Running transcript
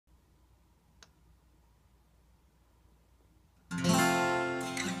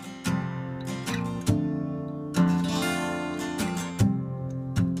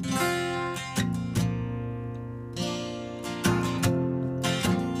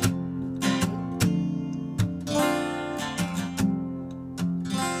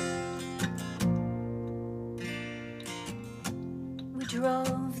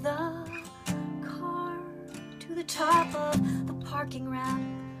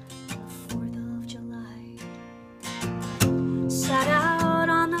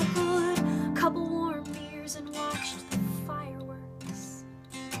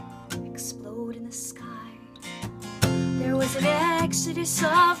sweetest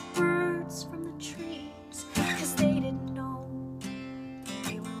of birds from the trees, 'cause they didn't know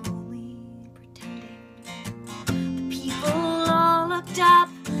they were only pretending. The people all looked up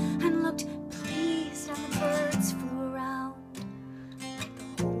and looked pleased, and the birds flew around like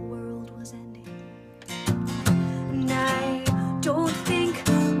the whole world was ending. And I don't think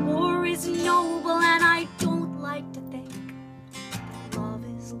war is noble, and I don't like to think that love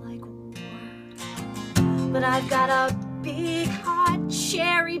is like war. But I've got a big hot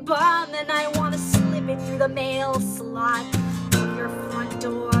cherry bomb, and I want to slip it through the mail slot of your front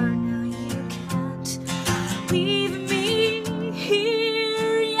door. Now you can't leave me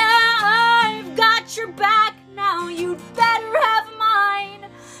here. Yeah, I've got your back now. You'd better have mine,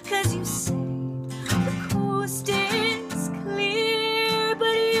 'cause you say the coast is clear,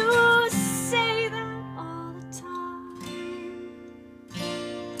 but you say that all the time.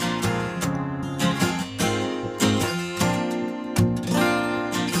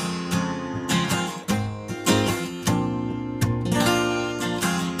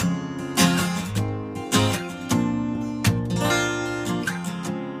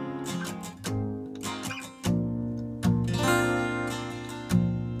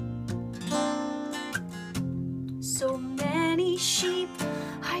 So many sheep,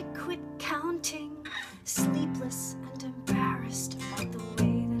 I quit counting, sleepless and embarrassed about the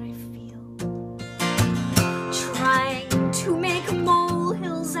way that I feel. Trying to make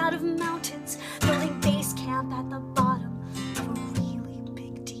molehills out of mountains, building base camp at the bottom of a really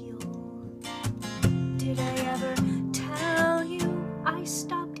big deal. Did I ever tell you I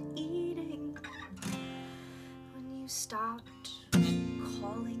stopped eating when you stopped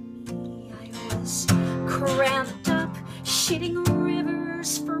calling me? I was cramped up, shitting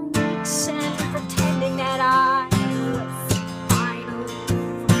rivers for weeks and pretending that I was finally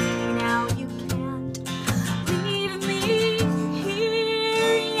free. Now you can't leave me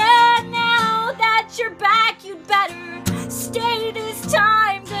here. Yeah, now that you're back, you'd better stay this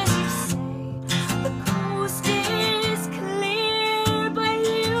time, 'cause you say the coast is clear, but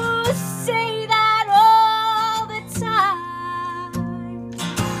you say that all the time.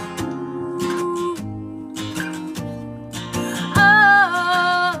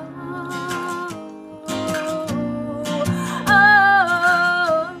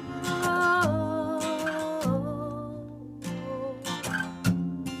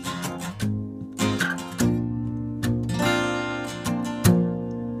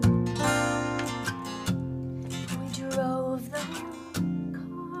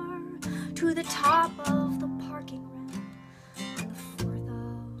 To the top of the parking ramp on the 4th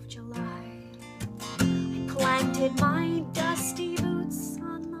of July. I planted my